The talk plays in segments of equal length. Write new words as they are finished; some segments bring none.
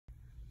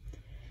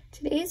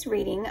Today's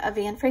reading of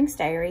Anne Frank's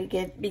diary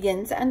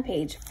begins on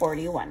page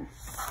 41.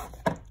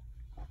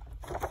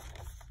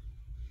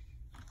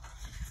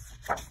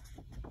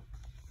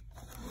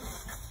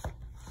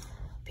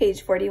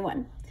 Page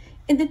 41.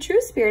 In the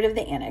true spirit of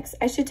the annex,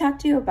 I should talk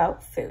to you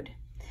about food.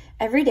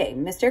 Every day,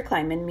 Mr.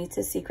 Kleinman meets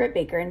a secret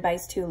baker and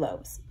buys 2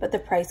 loaves, but the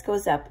price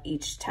goes up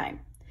each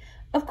time.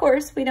 Of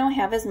course, we don't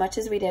have as much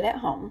as we did at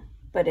home,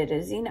 but it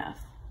is enough.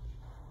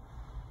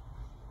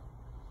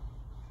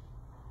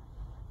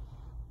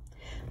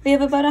 We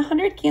have about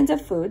 100 cans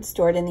of food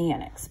stored in the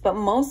annex, but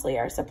mostly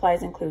our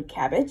supplies include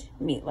cabbage,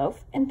 meatloaf,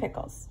 and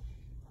pickles.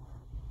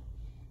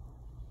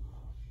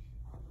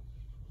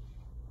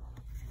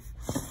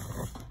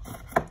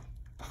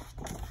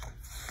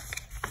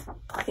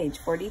 Page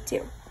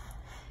 42.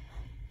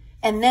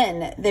 And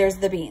then there's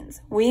the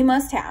beans. We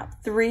must have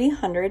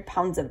 300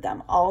 pounds of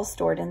them, all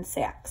stored in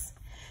sacks.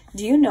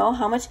 Do you know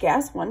how much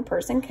gas one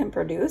person can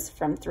produce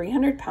from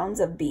 300 pounds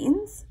of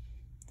beans?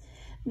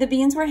 The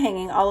beans were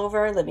hanging all over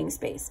our living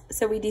space,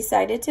 so we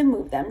decided to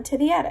move them to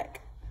the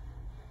attic.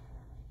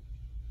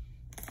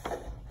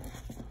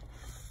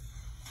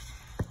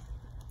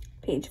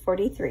 Page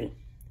 43.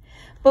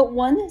 But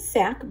one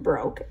sack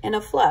broke and a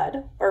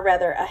flood, or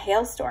rather a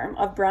hailstorm,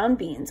 of brown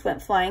beans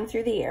went flying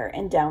through the air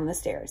and down the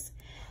stairs.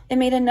 It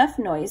made enough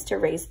noise to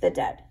raise the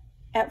dead.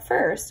 At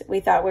first, we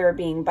thought we were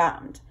being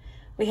bombed.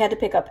 We had to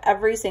pick up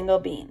every single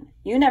bean.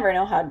 You never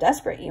know how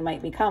desperate you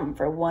might become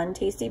for one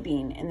tasty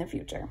bean in the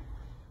future.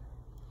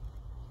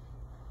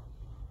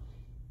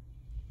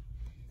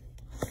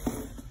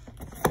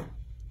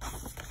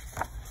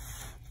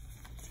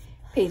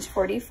 Page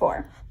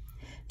 44.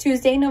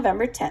 Tuesday,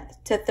 November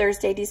 10th to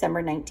Thursday,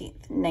 December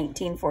 19th,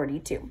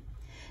 1942.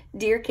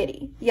 Dear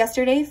Kitty,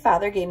 yesterday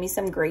Father gave me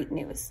some great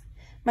news.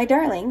 My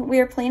darling, we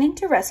are planning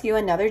to rescue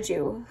another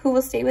Jew who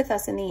will stay with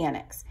us in the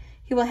annex.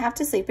 He will have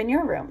to sleep in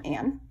your room,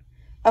 Anne.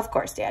 Of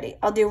course, Daddy.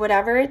 I'll do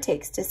whatever it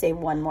takes to save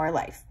one more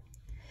life.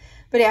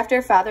 But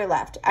after Father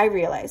left, I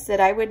realized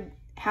that I would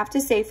have to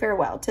say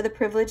farewell to the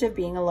privilege of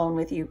being alone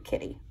with you,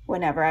 Kitty,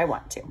 whenever I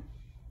want to.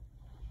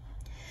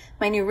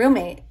 My new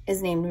roommate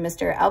is named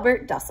Mr.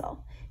 Albert Dussel.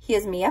 He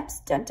is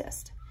Miep's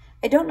dentist.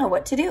 I don't know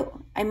what to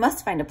do. I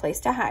must find a place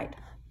to hide.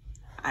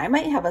 I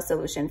might have a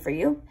solution for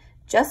you.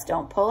 Just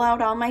don't pull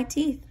out all my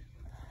teeth.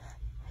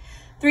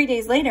 3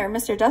 days later,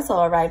 Mr.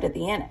 Dussel arrived at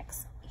the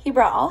annex. He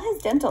brought all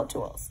his dental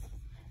tools.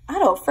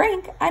 Otto,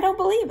 Frank, I don't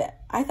believe it.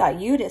 I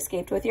thought you'd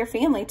escaped with your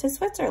family to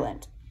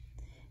Switzerland.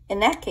 In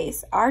that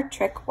case, our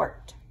trick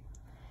worked.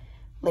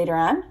 Later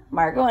on,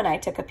 Margot and I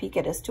took a peek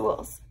at his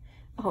tools.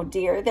 Oh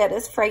dear, that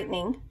is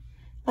frightening.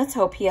 Let's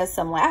hope he has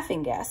some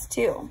laughing gas,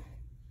 too.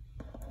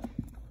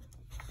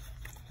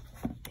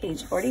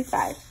 Page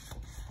 45.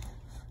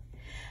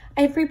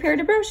 I have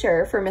prepared a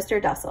brochure for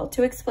Mr. Dussel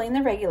to explain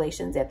the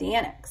regulations at the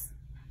annex.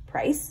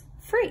 Price,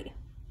 free.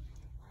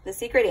 The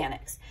Secret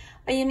Annex,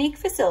 a unique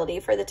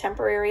facility for the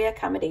temporary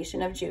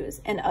accommodation of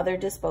Jews and other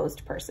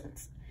disposed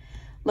persons.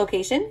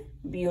 Location,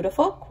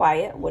 beautiful,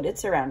 quiet, wooded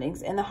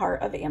surroundings in the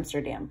heart of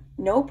Amsterdam.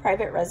 No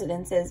private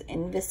residences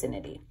in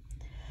vicinity.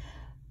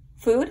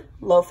 Food,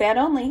 low fat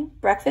only,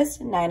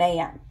 breakfast 9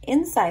 a.m.,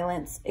 in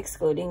silence,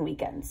 excluding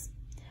weekends.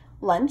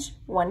 Lunch,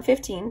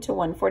 1:15 to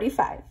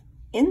 1:45,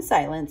 in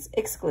silence,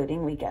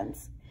 excluding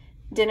weekends.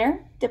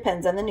 Dinner,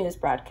 depends on the news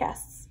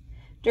broadcasts.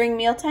 During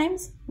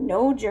mealtimes,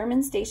 no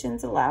German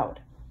stations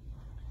allowed.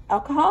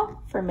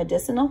 Alcohol, for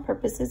medicinal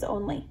purposes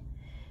only.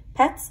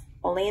 Pets,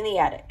 only in the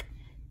attic.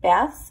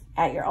 Baths,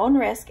 at your own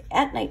risk,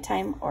 at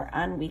nighttime or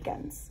on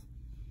weekends.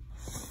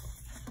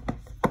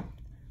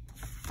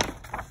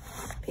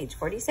 Page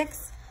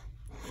 46.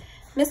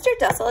 Mr.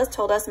 Dussel has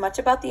told us much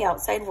about the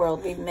outside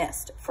world we've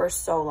missed for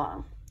so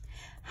long.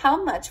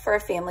 How much for a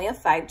family of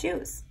 5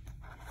 Jews?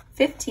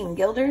 15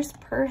 guilders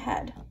per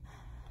head.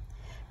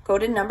 Go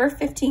to number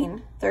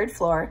 15, 3rd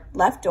floor,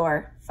 left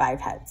door, 5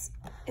 heads.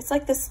 It's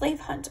like the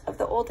slave hunt of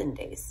the olden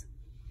days.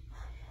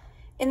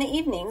 In the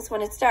evenings,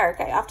 when it's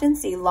dark, I often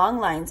see long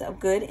lines of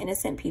good,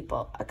 innocent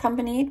people,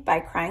 accompanied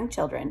by crying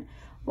children,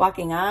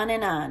 walking on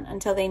and on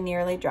until they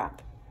nearly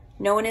drop.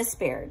 No one is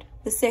spared.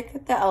 The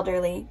sick, the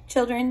elderly,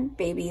 children,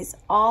 babies,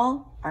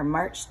 all are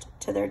marched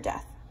to their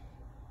death.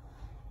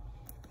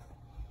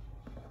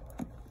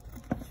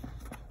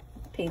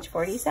 Page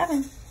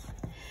 47.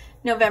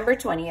 November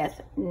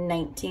 20th,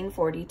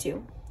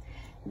 1942.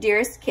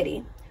 Dearest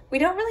Kitty, we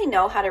don't really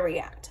know how to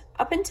react.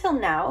 Up until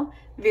now,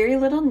 very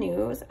little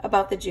news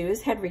about the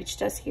Jews had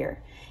reached us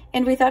here,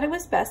 and we thought it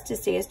was best to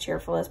stay as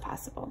cheerful as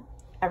possible.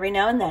 Every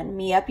now and then,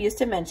 Miep used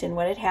to mention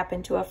what had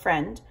happened to a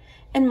friend,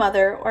 and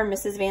Mother or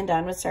Mrs. Van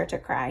Don would start to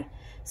cry,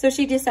 so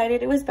she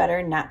decided it was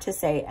better not to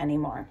say any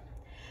more.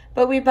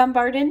 But we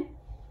bombarded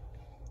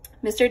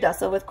Mr.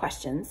 Dussel with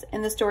questions,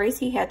 and the stories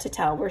he had to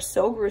tell were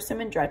so gruesome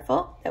and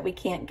dreadful that we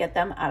can't get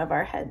them out of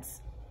our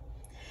heads.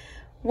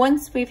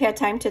 Once we've had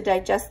time to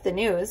digest the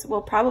news,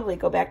 we'll probably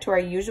go back to our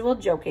usual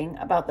joking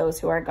about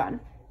those who are gone.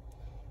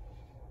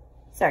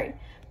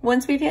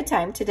 Once we've had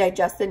time to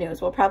digest the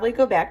news, we'll probably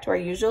go back to our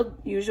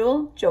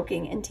usual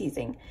joking and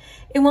teasing.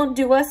 It won't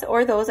do us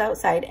or those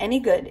outside any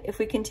good if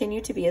we continue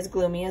to be as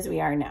gloomy as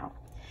we are now.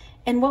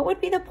 And what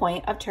would be the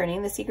point of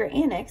turning the secret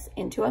annex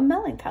into a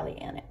melancholy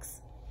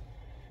annex?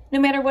 No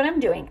matter what I'm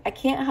doing, I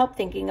can't help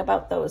thinking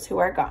about those who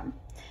are gone.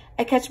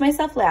 I catch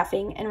myself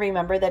laughing and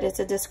remember that it's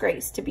a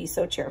disgrace to be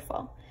so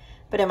cheerful.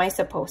 But am I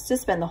supposed to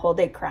spend the whole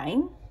day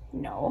crying?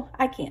 No,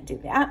 I can't do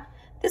that.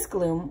 This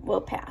gloom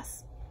will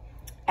pass.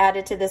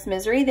 Added to this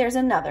misery, there's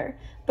another,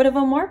 but of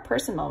a more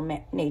personal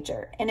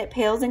nature, and it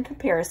pales in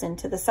comparison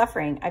to the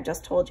suffering I've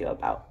just told you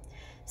about.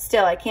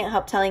 Still, I can't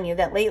help telling you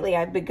that lately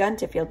I've begun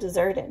to feel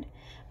deserted.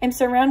 I'm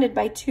surrounded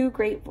by too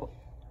great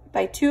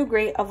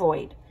a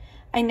void.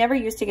 I never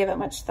used to give it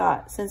much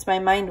thought, since my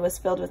mind was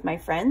filled with my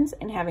friends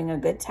and having a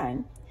good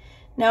time.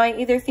 Now I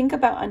either think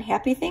about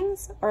unhappy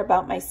things or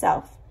about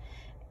myself.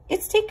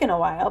 It's taken a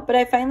while, but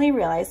I finally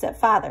realized that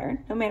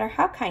Father, no matter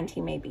how kind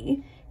he may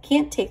be,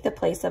 can't take the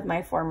place of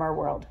my former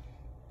world.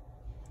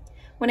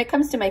 When it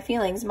comes to my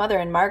feelings, Mother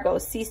and Margot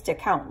ceased to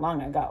count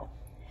long ago.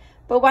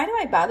 But why do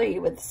I bother you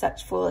with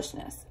such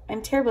foolishness?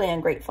 I'm terribly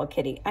ungrateful,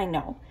 Kitty, I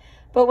know.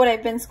 But what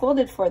I've been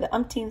scolded for the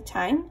umpteenth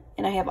time,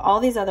 and I have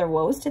all these other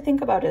woes to think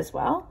about as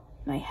well,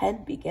 my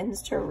head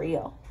begins to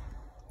reel.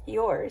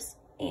 Yours,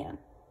 Anne.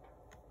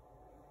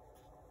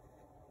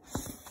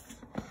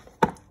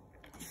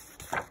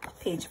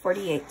 Page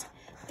 48.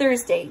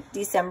 Thursday,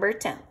 December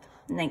 10th,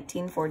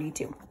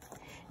 1942.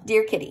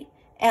 Dear Kitty,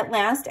 at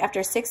last,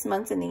 after 6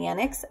 months in the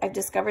annex, I've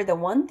discovered the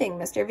one thing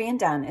Mr. Van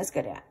Daan is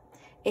good at.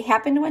 It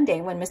happened one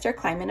day when Mr.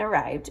 Kleiman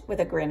arrived with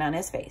a grin on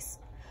his face.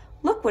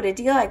 Look what a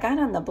deal I got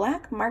on the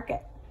black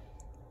market.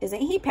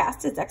 Isn't he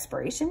past his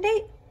expiration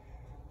date?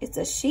 It's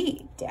a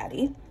she,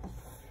 Daddy.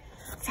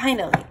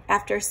 Finally,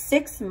 after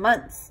 6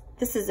 months,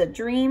 this is a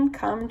dream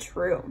come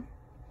true.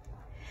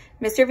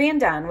 Mr. Van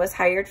Daan was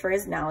hired for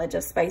his knowledge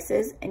of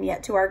spices, and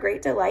yet to our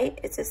great delight,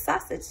 it's his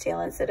sausage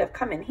talents that have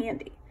come in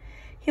handy.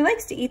 He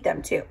likes to eat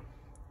them too.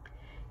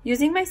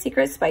 Using my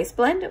secret spice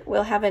blend,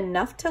 we'll have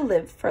enough to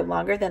live for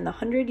longer than the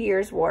 100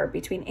 Years' War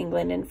between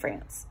England and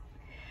France.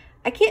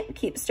 I can't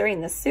keep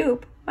stirring the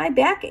soup. My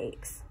back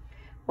aches.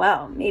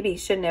 Well, maybe he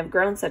shouldn't have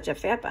grown such a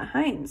fat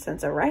behind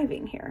since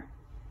arriving here.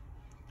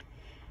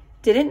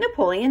 Didn't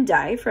Napoleon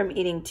die from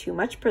eating too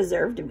much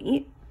preserved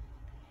meat?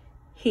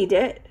 He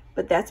did,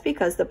 but that's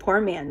because the poor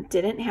man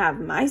didn't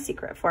have my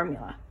secret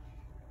formula.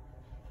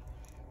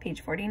 Page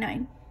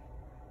 49.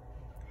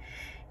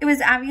 It was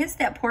obvious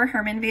that poor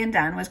Herman Van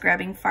Daan was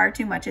grabbing far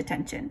too much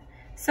attention,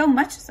 so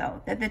much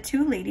so that the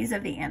two ladies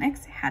of the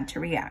annex had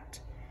to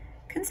react.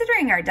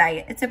 Considering our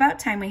diet, it's about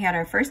time we had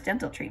our first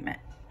dental treatment.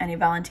 Any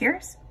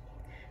volunteers?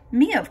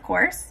 Me, of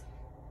course.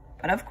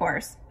 But of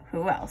course,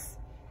 who else?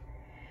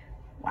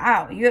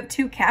 Wow, you have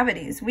 2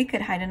 cavities. We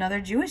could hide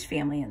another Jewish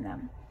family in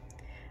them.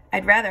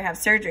 I'd rather have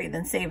surgery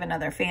than save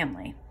another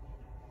family.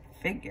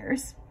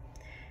 Figures.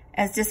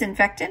 As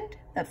disinfectant,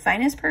 the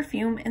finest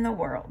perfume in the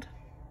world.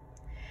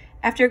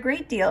 After a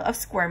great deal of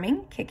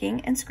squirming,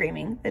 kicking, and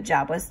screaming, the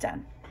job was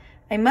done.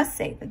 I must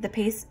say that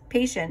the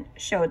patient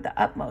showed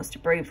the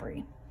utmost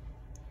bravery.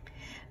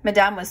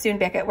 Madame was soon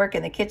back at work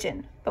in the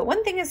kitchen, but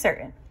one thing is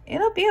certain,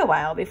 it'll be a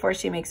while before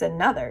she makes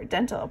another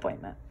dental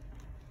appointment.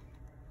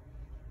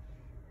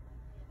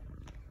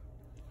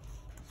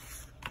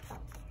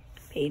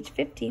 Page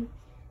 50.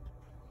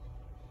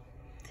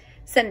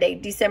 Sunday,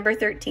 December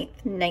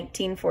 13th,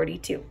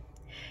 1942.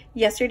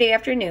 Yesterday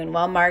afternoon,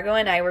 while Margot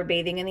and I were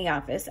bathing in the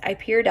office, I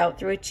peered out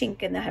through a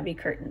chink in the heavy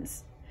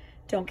curtains.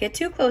 Don't get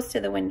too close to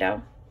the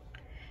window.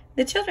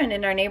 The children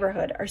in our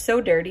neighborhood are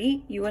so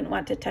dirty, you wouldn't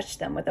want to touch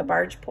them with a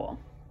barge pole.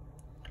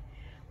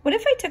 What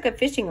if I took a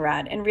fishing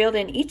rod and reeled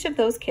in each of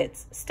those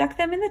kids, stuck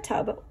them in the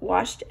tub,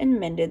 washed and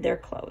mended their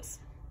clothes?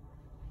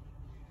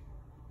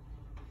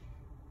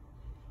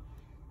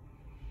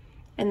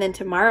 And then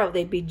tomorrow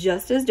they'd be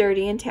just as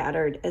dirty and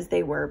tattered as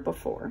they were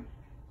before.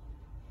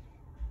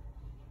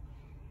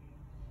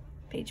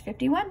 Page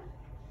 51.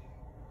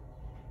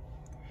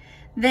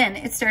 Then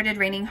it started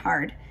raining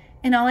hard,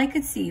 and all I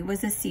could see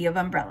was a sea of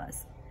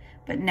umbrellas.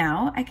 But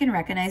now I can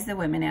recognize the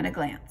women at a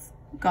glance.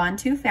 Gone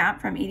too fat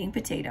from eating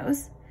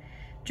potatoes,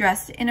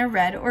 dressed in a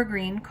red or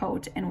green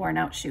coat and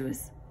worn-out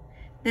shoes.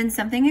 Then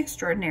something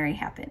extraordinary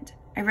happened.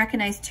 I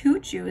recognized 2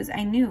 Jews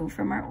I knew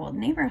from our old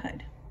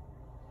neighborhood.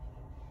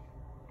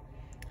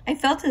 I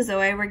felt as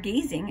though I were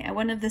gazing at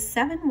one of the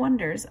 7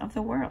 wonders of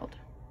the world.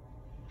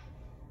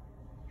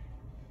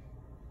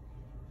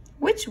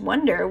 Which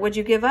wonder would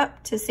you give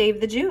up to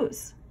save the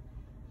Jews?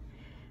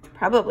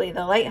 Probably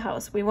the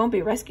lighthouse. We won't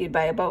be rescued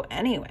by a boat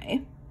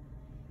anyway.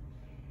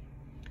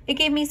 It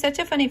gave me such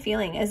a funny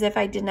feeling, as if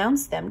I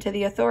denounced them to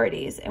the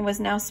authorities and was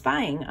now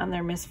spying on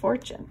their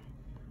misfortune.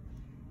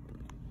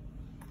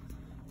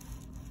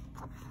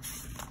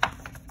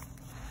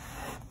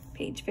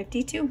 Page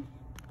 52.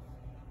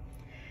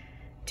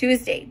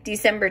 Tuesday,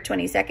 December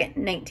 22nd,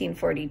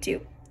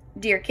 1942.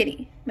 Dear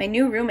Kitty, my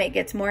new roommate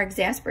gets more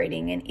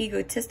exasperating and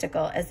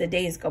egotistical as the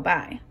days go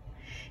by.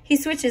 He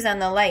switches on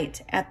the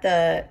light at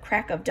the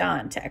crack of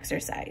dawn to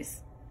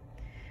exercise.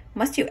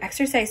 Must you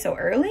exercise so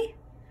early?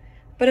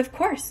 But of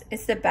course,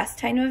 it's the best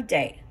time of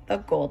day, the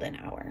golden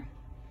hour.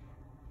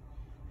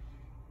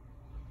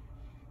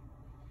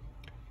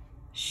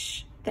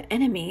 Shh, the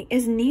enemy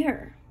is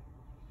near.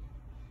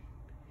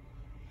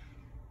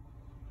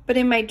 But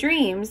in my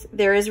dreams,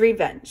 there is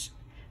revenge.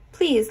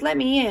 Please let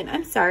me in.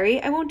 I'm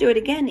sorry. I won't do it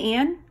again,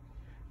 Anne.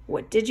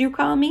 What did you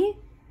call me?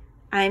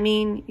 I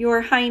mean,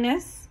 Your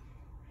Highness.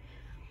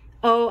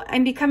 Oh,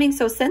 I'm becoming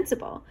so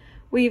sensible.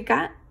 We've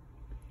got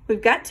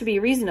to be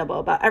reasonable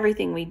about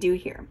everything we do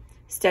here.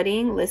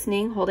 Studying,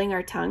 listening, holding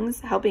our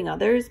tongues, helping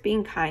others,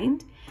 being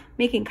kind,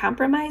 making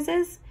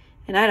compromises,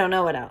 and I don't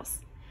know what else.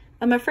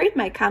 I'm afraid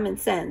my common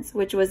sense,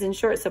 which was in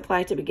short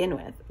supply to begin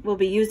with, will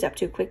be used up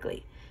too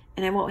quickly,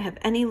 and I won't have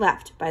any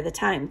left by the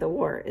time the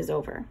war is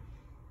over.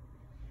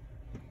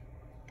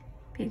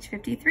 Page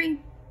 53.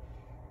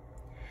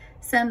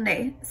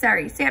 Saturday,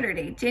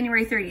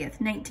 January 30th,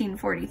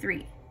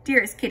 1943.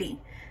 Dearest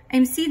Kitty,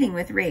 I'm seething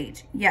with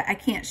rage, yet I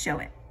can't show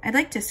it. I'd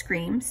like to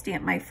scream,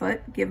 stamp my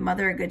foot, give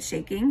Mother a good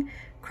shaking,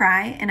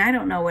 cry, and I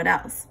don't know what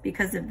else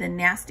because of the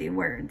nasty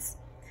words,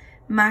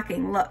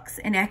 mocking looks,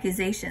 and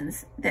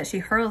accusations that she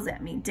hurls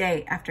at me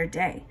day after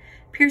day,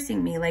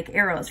 piercing me like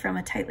arrows from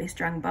a tightly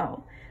strung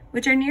bow,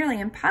 which are nearly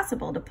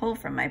impossible to pull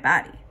from my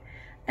body.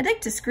 I'd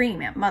like to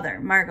scream at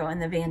Mother, Margot,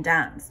 and the Van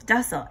Dons,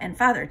 Dussel, and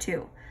Father,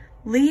 too.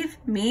 Leave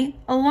me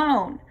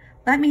alone.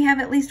 Let me have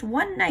at least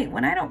one night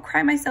when I don't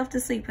cry myself to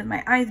sleep with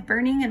my eyes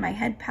burning and my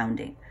head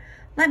pounding.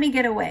 Let me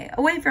get away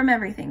from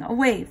everything,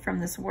 away from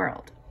this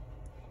world.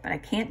 But I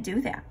can't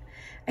do that.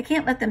 I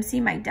can't let them see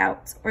my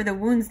doubts or the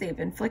wounds they've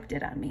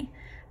inflicted on me.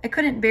 I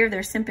couldn't bear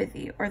their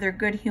sympathy or their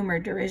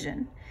good-humored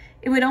derision.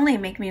 It would only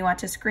make me want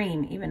to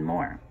scream even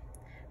more.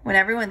 When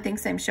everyone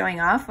thinks I'm showing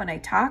off, when I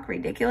talk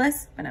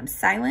ridiculous, when I'm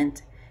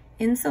silent,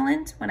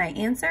 insolent when I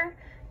answer,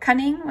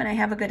 cunning when I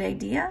have a good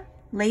idea,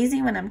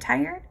 lazy when I'm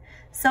tired,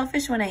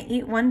 selfish when I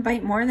eat one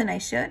bite more than I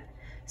should,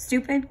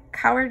 stupid,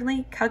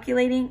 cowardly,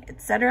 calculating,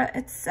 etc.,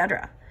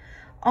 etc.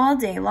 All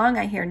day long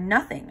I hear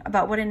nothing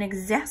about what an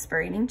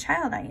exasperating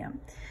child I am.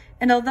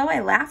 And although I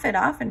laugh it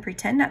off and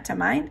pretend not to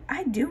mind,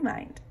 I do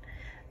mind.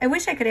 I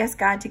wish I could ask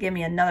God to give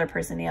me another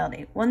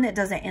personality, one that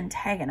doesn't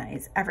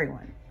antagonize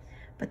everyone.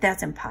 But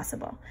that's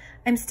impossible.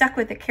 I'm stuck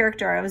with the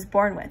character I was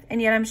born with,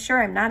 and yet I'm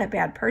sure I'm not a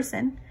bad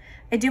person.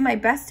 I do my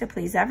best to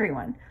please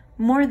everyone,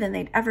 more than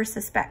they'd ever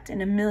suspect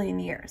in a million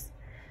years.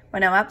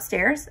 When I'm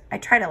upstairs, I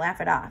try to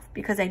laugh it off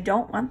because I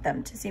don't want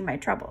them to see my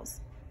troubles.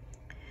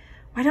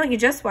 Why don't you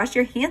just wash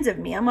your hands of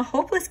me? I'm a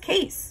hopeless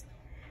case.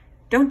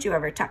 Don't you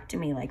ever talk to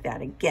me like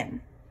that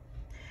again.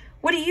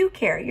 What do you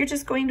care? You're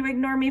just going to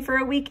ignore me for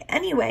a week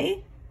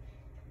anyway.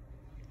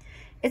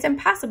 It's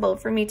impossible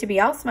for me to be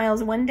all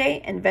smiles one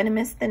day and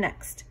venomous the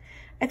next.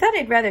 I thought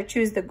I'd rather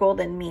choose the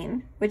golden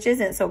mean, which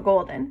isn't so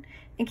golden,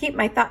 and keep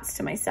my thoughts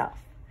to myself.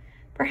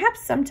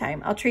 Perhaps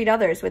sometime I'll treat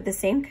others with the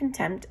same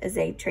contempt as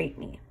they treat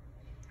me.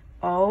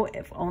 Oh,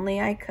 if only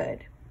I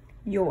could.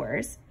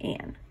 Yours,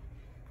 Anne.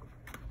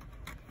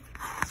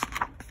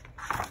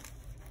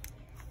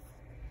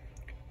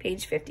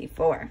 Page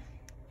 54.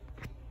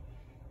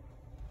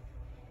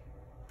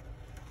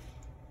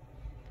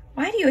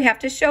 Why do you have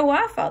to show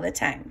off all the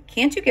time?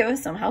 Can't you give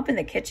us some help in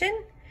the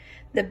kitchen?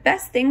 The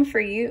best thing for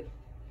you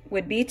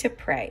would be to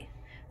pray.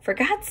 For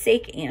God's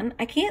sake, Anne,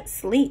 I can't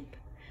sleep.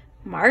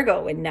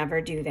 Margot would never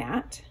do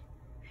that.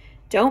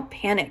 Don't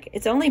panic.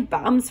 It's only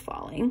bombs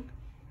falling.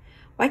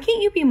 Why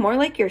can't you be more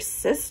like your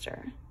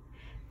sister?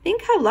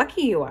 Think how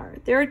lucky you are.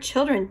 There are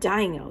children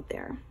dying out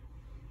there.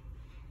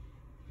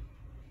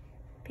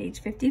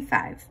 Page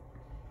 55.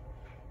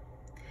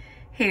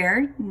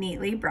 Hair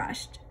neatly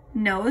brushed.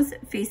 Nose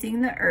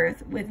facing the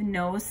earth with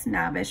no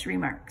snobbish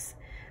remarks.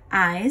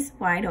 Eyes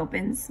wide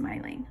open,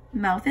 smiling.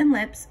 Mouth and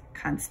lips,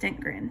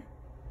 constant grin.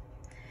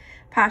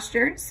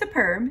 Posture,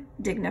 superb,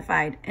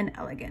 dignified, and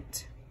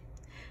elegant.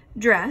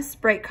 Dress,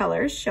 bright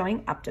colors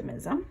showing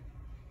optimism.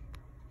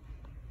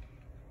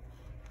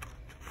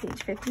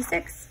 Page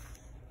 56.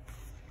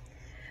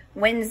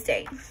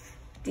 Wednesday,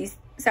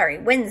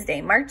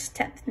 March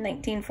 10th,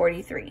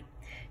 1943.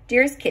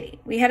 Dearest Kitty,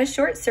 we had a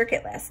short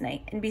circuit last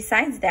night, and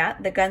besides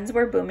that, the guns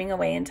were booming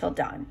away until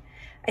dawn.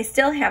 I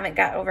still haven't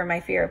got over my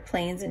fear of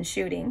planes and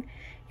shooting,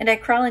 and I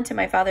crawl into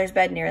my father's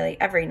bed nearly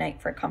every night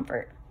for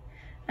comfort.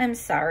 I'm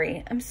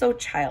sorry. I'm so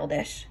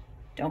childish.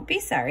 Don't be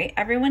sorry.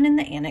 Everyone in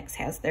the annex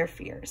has their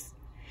fears.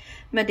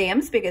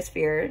 Madame's biggest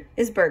fear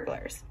is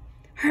burglars.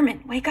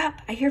 Herman, wake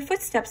up. I hear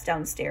footsteps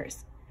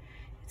downstairs.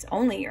 It's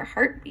only your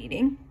heart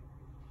beating.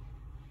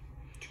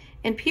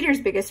 And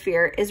Peter's biggest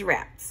fear is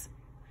rats.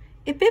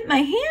 It bit my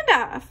hand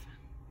off.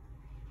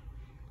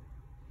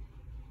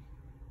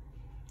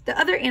 The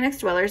other annex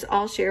dwellers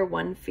all share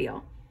one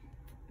fear.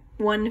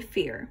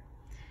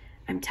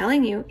 I'm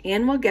telling you,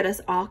 Anne will get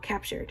us all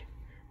captured.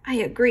 I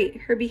agree.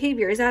 Her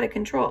behavior is out of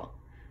control.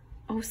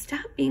 Oh,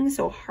 stop being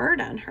so hard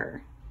on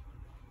her.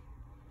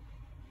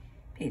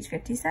 Page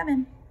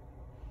 57.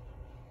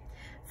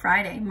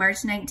 Friday,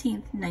 March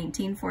 19th,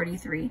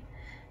 1943.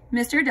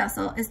 Mr.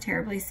 Dussel is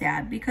terribly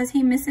sad because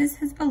he misses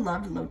his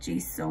beloved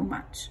Lochi so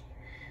much.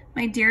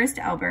 My dearest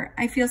Albert,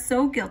 I feel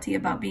so guilty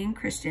about being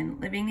Christian,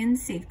 living in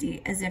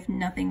safety as if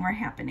nothing were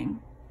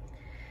happening.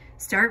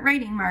 Start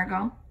writing,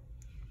 Margot.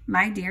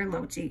 My dear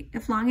Lochi,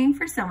 if longing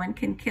for someone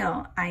can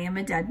kill, I am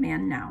a dead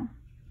man now.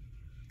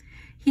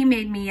 He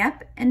made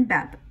Miep and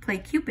Bep play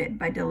Cupid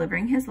by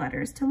delivering his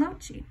letters to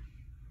Lochi.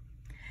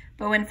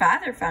 But when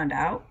Father found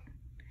out,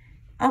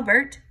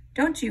 Albert,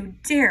 don't you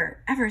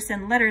dare ever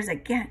send letters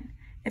again.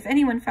 If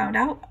anyone found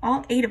out,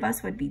 all 8 of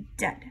us would be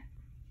dead.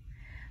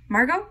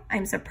 Margot,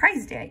 I'm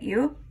surprised at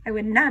you. I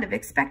would not have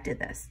expected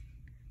this.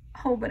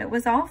 Oh, but it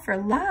was all for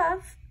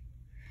love.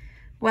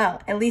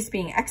 Well, at least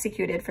being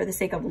executed for the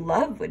sake of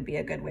love would be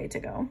a good way to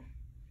go.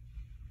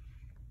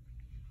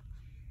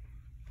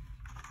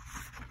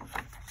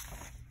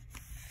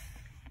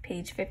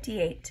 Page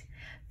 58.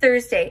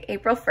 Thursday,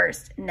 April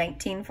 1st,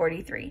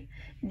 1943.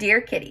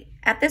 Dear Kitty,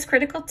 at this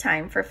critical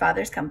time for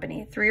Father's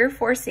company, 3 or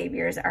 4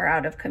 saviors are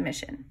out of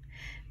commission.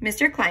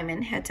 Mr.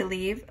 Kleiman had to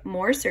have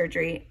more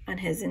surgery on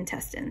his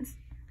intestines.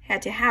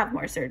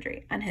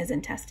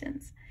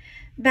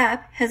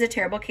 Beth has a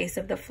terrible case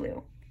of the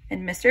flu,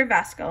 and Mr.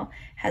 Vasco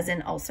has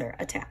an ulcer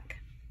attack.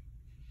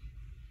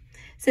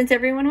 Since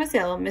everyone was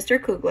ill,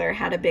 Mr. Kugler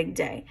had a big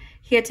day.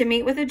 He had to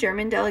meet with a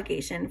German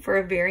delegation for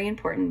a very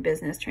important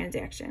business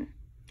transaction.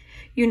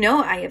 You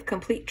know I have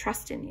complete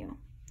trust in you.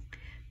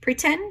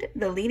 Pretend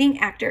the leading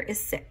actor is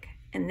sick,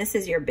 and this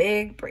is your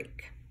big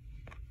break.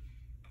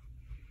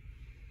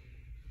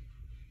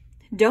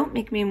 Don't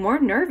make me more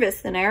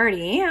nervous than I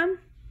already am.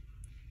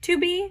 To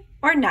be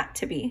or not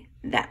to be,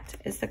 that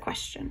is the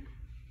question.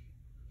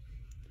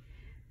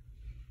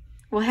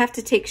 We'll have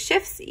to take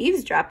shifts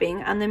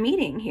eavesdropping on the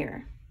meeting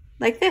here,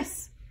 like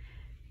this.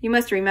 You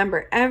must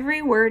remember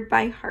every word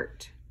by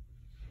heart.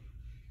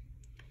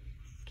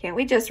 Can't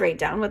we just write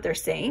down what they're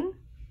saying?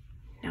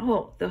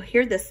 No, they'll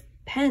hear this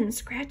pen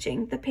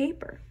scratching the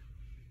paper.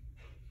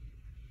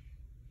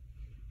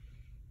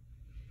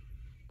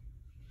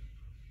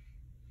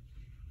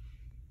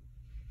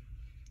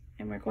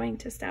 And we're going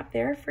to stop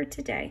there for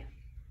today.